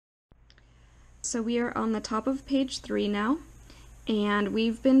So we are on the top of page 3 now, and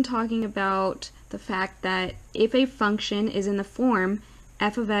we've been talking about the fact that if a function is in the form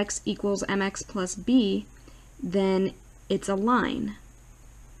f of x equals mx plus b, then it's a line.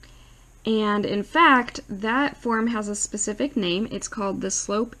 And in fact, that form has a specific name. It's called the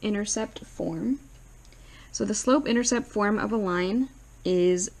slope-intercept form. So the slope-intercept form of a line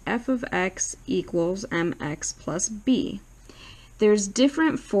is f of x equals mx plus b. There's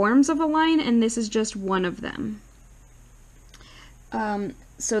different forms of a line, and this is just one of them.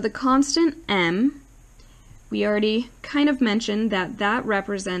 So the constant m, we already kind of mentioned that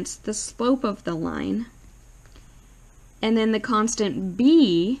represents the slope of the line. And then the constant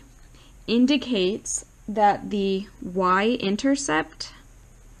b indicates that the y-intercept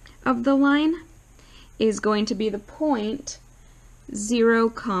of the line is going to be the point 0,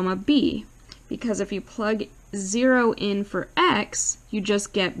 b, because if you plug 0 in for x, you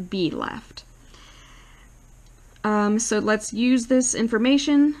just get b left. So let's use this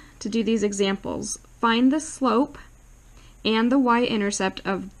information to do these examples. Find the slope and the y-intercept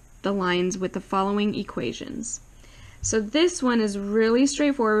of the lines with the following equations. So this one is really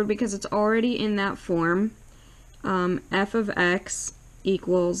straightforward because it's already in that form. F of x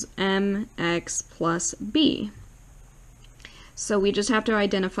equals mx plus b. So we just have to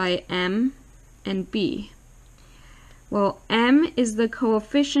identify m and b. Well, m is the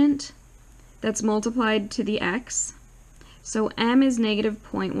coefficient that's multiplied to the x, so m is negative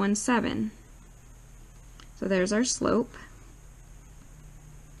 0.17. So there's our slope.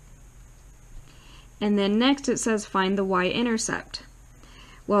 And then next it says find the y-intercept.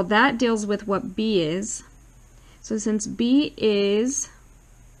 Well, that deals with what b is. So since b is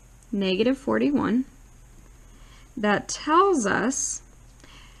negative 41, that tells us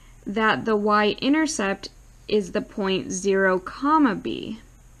that the y-intercept is the point 0, b.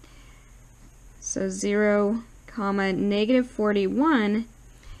 So 0, negative 41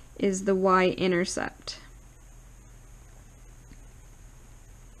 is the y-intercept.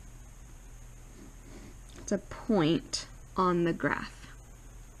 It's a point on the graph.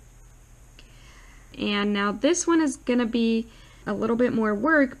 And now this one is going to be a little bit more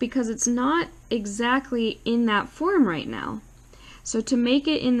work because it's not exactly in that form right now. So to make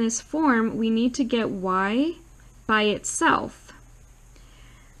it in this form, we need to get y by itself.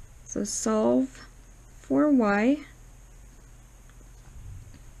 So solve for y.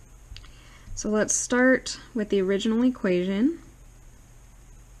 So let's start with the original equation.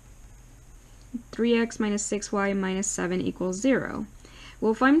 3x minus 6y minus 7 equals 0.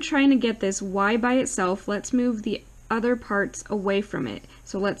 Well, if I'm trying to get this y by itself, let's move the other parts away from it.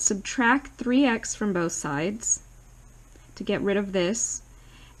 So let's subtract 3x from both sides to get rid of this.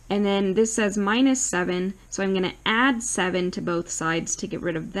 And then this says minus 7, so I'm going to add 7 to both sides to get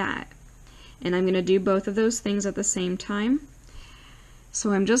rid of that. And I'm going to do both of those things at the same time.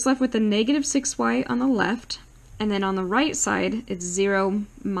 So I'm just left with the negative 6y on the left, and then on the right side it's 0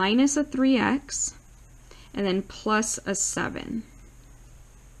 minus a 3x, and then plus a 7.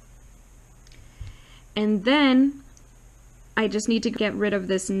 And then I just need to get rid of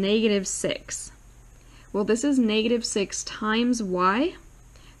this negative 6. Well, this is negative 6 times y,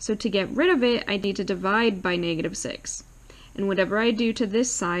 so to get rid of it, I need to divide by negative 6. And whatever I do to this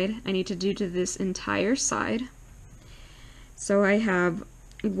side, I need to do to this entire side. So I have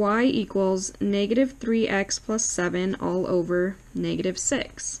y equals negative 3x plus 7 all over negative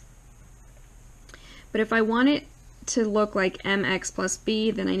 6. But if I want it to look like mx plus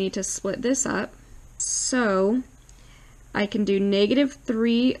b, then I need to split this up. So I can do negative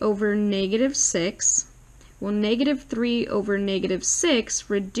 3 over negative 6. Well, negative 3 over negative 6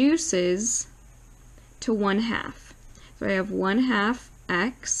 reduces to 1/2. So I have 1/2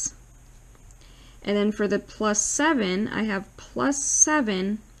 x. And then for the plus 7, I have plus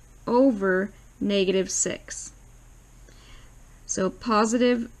 7 over negative 6. So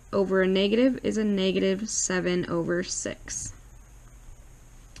positive over a negative is a negative 7 over 6.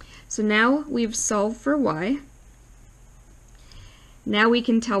 So now we've solved for y. Now we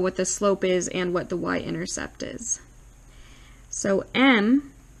can tell what the slope is and what the y-intercept is. So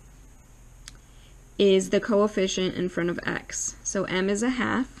m is the coefficient in front of x. So m is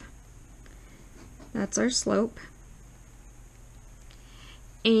 1/2. That's our slope.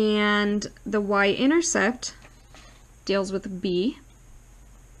 And the y-intercept deals with b.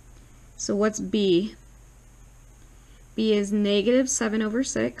 So what's b? b is negative 7 over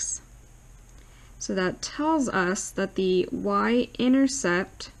 6. So that tells us that the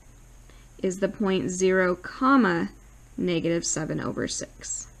y-intercept is the point 0, negative 7 over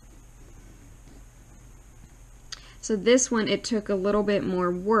 6. So this one, it took a little bit more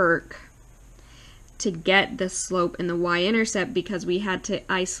work to get the slope and the y-intercept because we had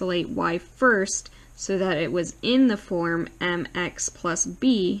to isolate y first so that it was in the form mx plus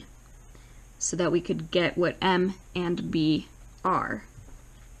b so that we could get what m and b are.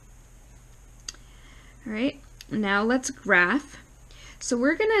 All right, now let's graph. So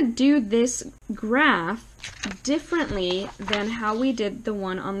we're going to do this graph differently than how we did the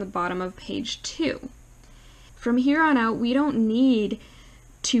one on the bottom of page 2. From here on out, we don't need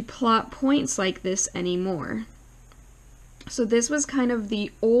to plot points like this anymore. So this was kind of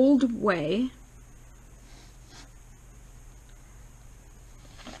the old way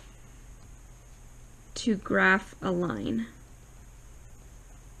to graph a line.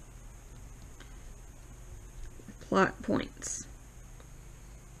 Plot points.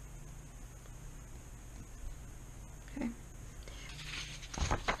 Okay.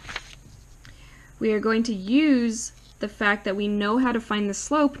 We are going to use the fact that we know how to find the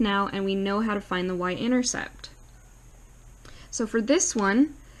slope now and we know how to find the y-intercept. So for this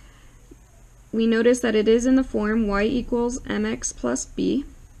one, we notice that it is in the form y equals mx plus b.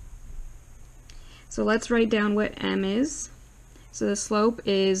 So let's write down what m is. So the slope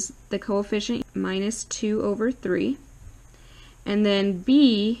is the coefficient minus 2 over 3. And then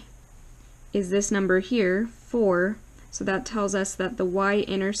b is this number here, 4. So that tells us that the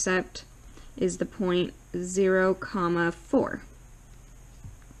y-intercept is the point 0, 4.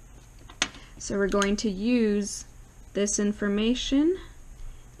 So we're going to use this information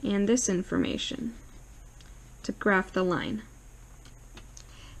and this information to graph the line.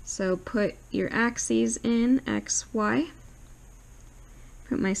 So put your axes in, x, y.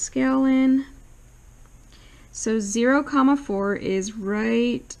 Put my scale in. So 0, 4 is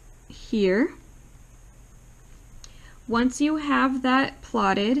right here. Once you have that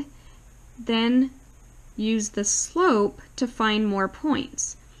plotted, then use the slope to find more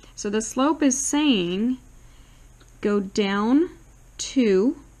points. So the slope is saying go down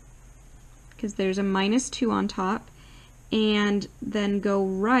 2, because there's a minus 2 on top, and then go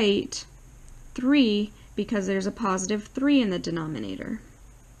right 3, because there's a positive 3 in the denominator.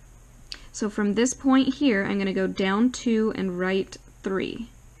 So from this point here, I'm going to go down 2 and right 3.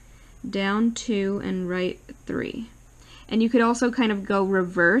 Down 2 and right 3. And you could also kind of go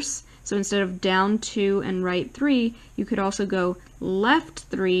reverse. So instead of down 2 and right 3, you could also go left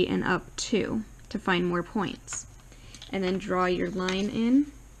 3 and up 2 to find more points. And then draw your line in.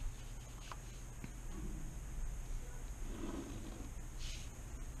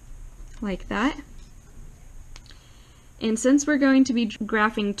 Like that. And since we're going to be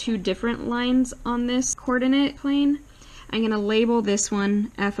graphing two different lines on this coordinate plane, I'm going to label this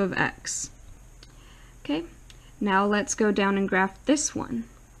one f of x. Okay, now let's go down and graph this one.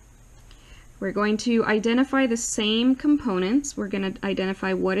 We're going to identify the same components. We're going to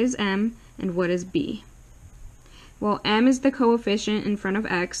identify what is m and what is b. Well, m is the coefficient in front of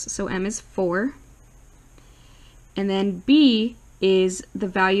x, so m is 4. And then b is the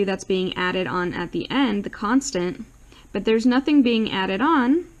value that's being added on at the end, the constant, but there's nothing being added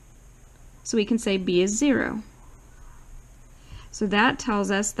on, so we can say b is 0. So that tells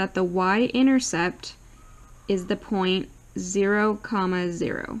us that the y-intercept is the point 0,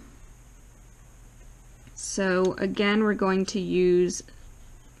 0. So again, we're going to use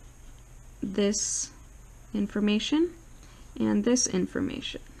this information and this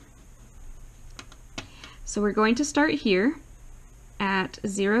information. So we're going to start here at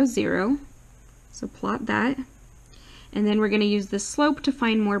 0, 0. So plot that. And then we're going to use the slope to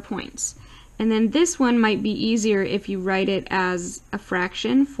find more points. And then this one might be easier if you write it as a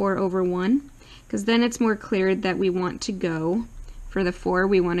fraction, 4 over 1, because then it's more clear that we want to go, for the 4,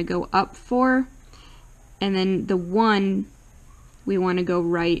 we want to go up 4, and then the 1, we want to go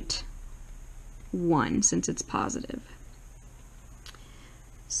right 1, since it's positive.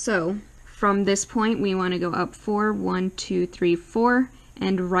 So from this point, we want to go up 4, 1, 2, 3, 4,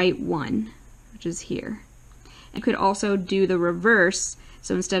 and right 1, which is here. You could also do the reverse,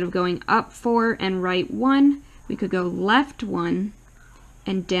 so instead of going up 4 and right 1, we could go left 1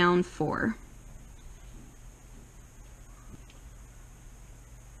 and down 4.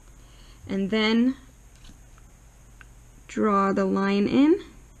 And then draw the line in.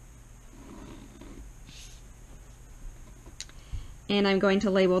 And I'm going to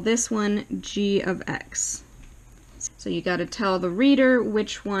label this one g of x. So you got to tell the reader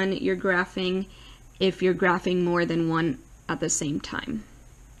which one you're graphing if you're graphing more than one at the same time.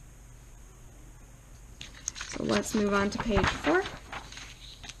 So let's move on to page 4.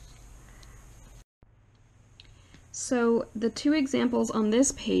 So the two examples on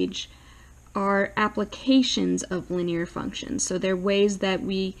this page are applications of linear functions. So they're ways that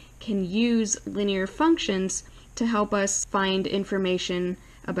we can use linear functions to help us find information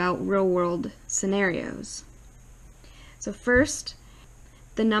about real-world scenarios. So first,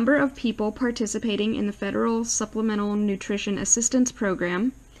 the number of people participating in the Federal Supplemental Nutrition Assistance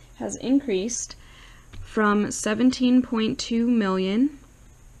Program has increased from 17.2 million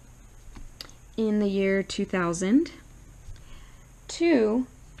in the year 2000 to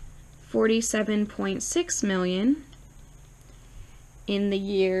 47.6 million in the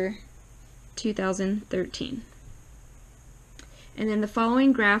year 2013. And then the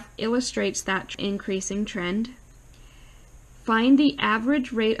following graph illustrates that increasing trend. Find the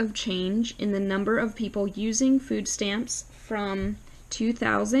average rate of change in the number of people using food stamps from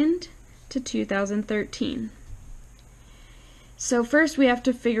 2000 to 2013. So first we have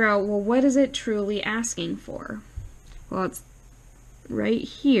to figure out, well, what is it truly asking for? Well, it's right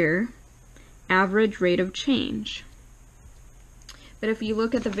here, average rate of change. But if you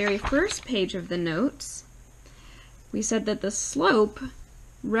look at the very first page of the notes, we said that the slope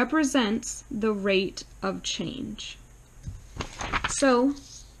represents the rate of change. So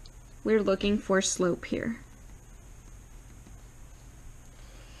we're looking for slope here.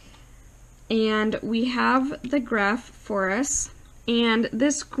 And we have the graph for us, and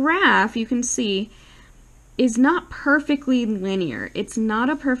this graph, you can see, is not perfectly linear. It's not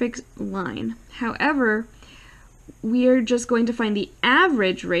a perfect line. However, we are just going to find the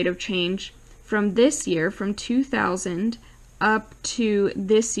average rate of change from this year, from 2000 up to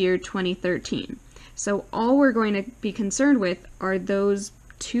this year, 2013. So all we're going to be concerned with are those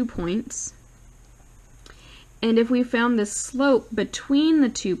 2 points. And if we found the slope between the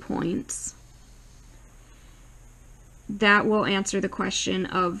 2 points, that will answer the question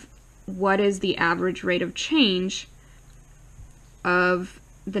of what is the average rate of change of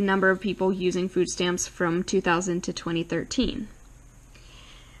the number of people using food stamps from 2000 to 2013.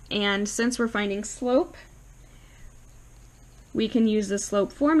 And since we're finding slope, we can use the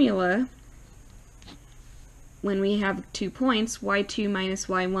slope formula when we have 2 points, y2 minus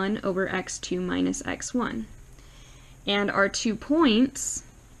y1 over x2 minus x1. And our 2 points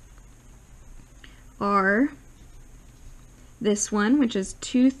are this one, which is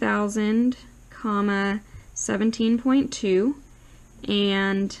 2000, 17.2,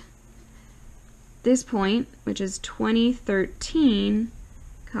 and this point, which is 2013,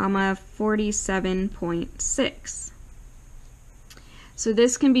 47.6. So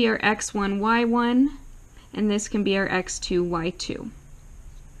this can be our x1, y1, and this can be our x2, y2.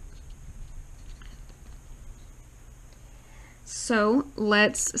 So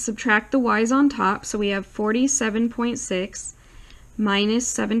let's subtract the y's on top. So we have 47.6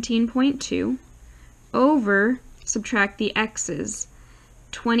 minus 17.2 over, subtract the x's,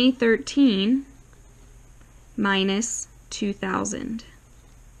 2013 minus 2000.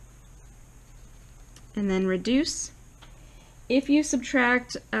 And then reduce. If you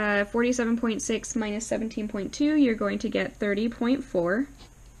subtract 47.6 minus 17.2, you're going to get 30.4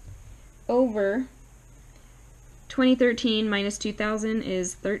 over 2013 minus 2000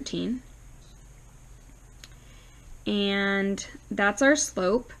 is 13. And that's our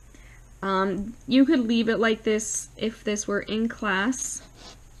slope. You could leave it like this if this were in class.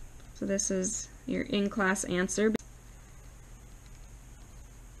 So this is your in-class answer.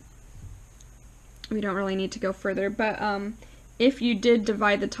 We don't really need to go further, but if you did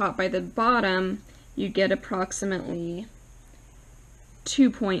divide the top by the bottom, you'd get approximately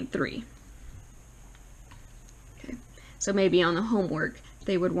 2.3. Okay. So maybe on the homework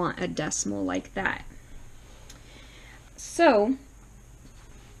they would want a decimal like that. So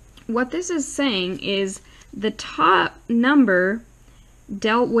what this is saying is the top number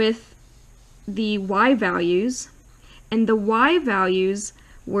dealt with the y values, and the y values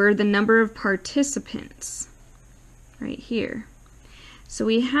were the number of participants right here. So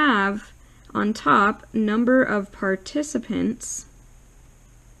we have on top number of participants,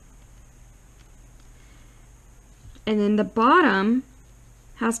 and then the bottom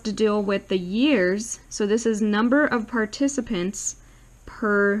has to deal with the years. So this is number of participants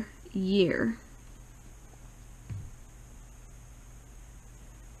per year.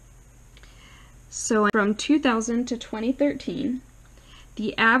 So from 2000 to 2013,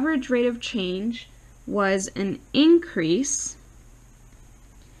 the average rate of change was an increase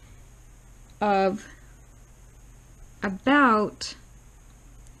of about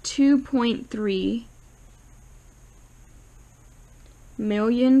 2.3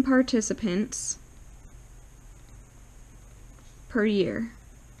 million participants per year.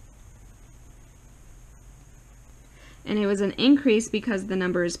 and it was an increase because the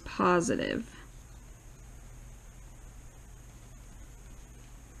number is positive.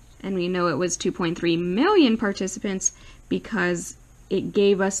 And we know it was 2.3 million participants because it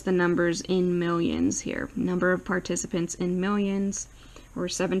gave us the numbers in millions here. Number of participants in millions, or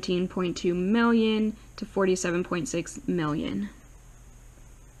 17.2 million to 47.6 million.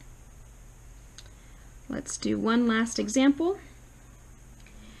 Let's do one last example.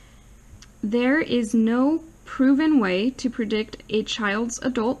 There is no proven way to predict a child's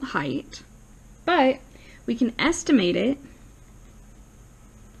adult height, but we can estimate it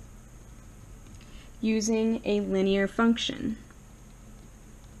using a linear function.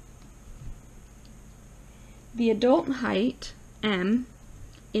 The adult height, m,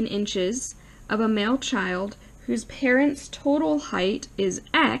 in inches, of a male child whose parents' total height is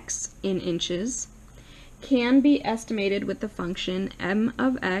x in inches can be estimated with the function m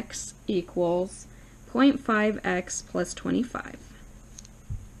of x equals 0.5x plus 25.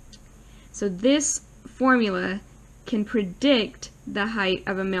 So this formula can predict the height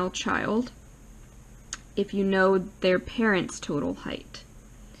of a male child if you know their parents' total height.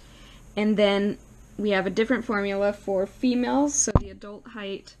 And then we have a different formula for females, so the adult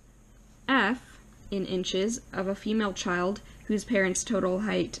height f in inches of a female child whose parents' total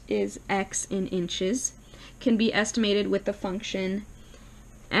height is x in inches can be estimated with the function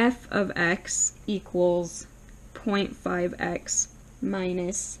f of x equals 0.5x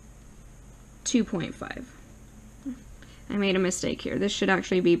minus 2.5. I made a mistake here. This should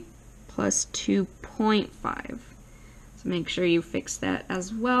actually be plus 2.5. So make sure you fix that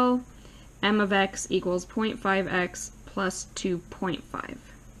as well. M of x equals 0.5x plus 2.5.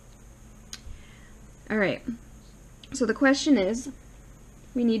 Alright, so the question is,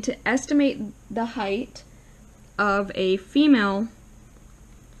 we need to estimate the height of a female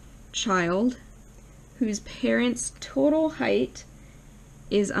child whose parents' total height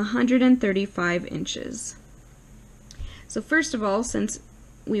is 135 inches. So first of all, since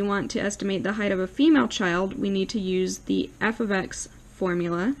we want to estimate the height of a female child, we need to use the f of x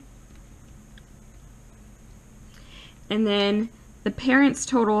formula. And then the parent's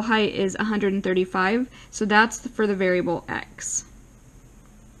total height is 135, so that's for the variable x.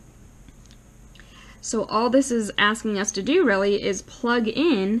 So all this is asking us to do really is plug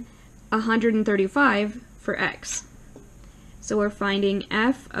in 135 for x. So we're finding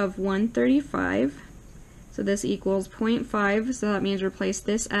f of 135, so this equals 0.5, so that means replace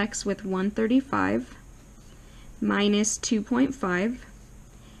this x with 135 minus 2.5,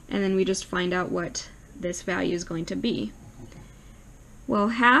 and then we just find out what this value is going to be. Well,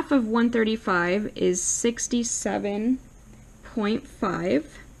 half of 135 is 67.5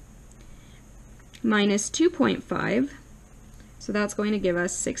 minus 2.5, so that's going to give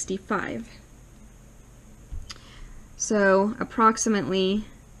us 65. So approximately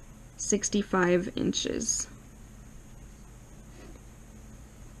 65 inches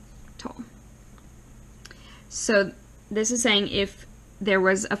tall. So this is saying if there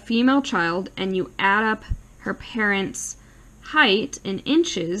was a female child and you add up her parents' height in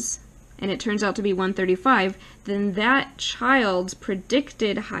inches and it turns out to be 135, then that child's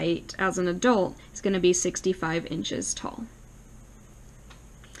predicted height as an adult is going to be 65 inches tall.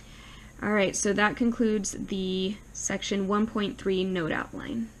 Alright, so that concludes the section 1.3 note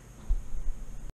outline.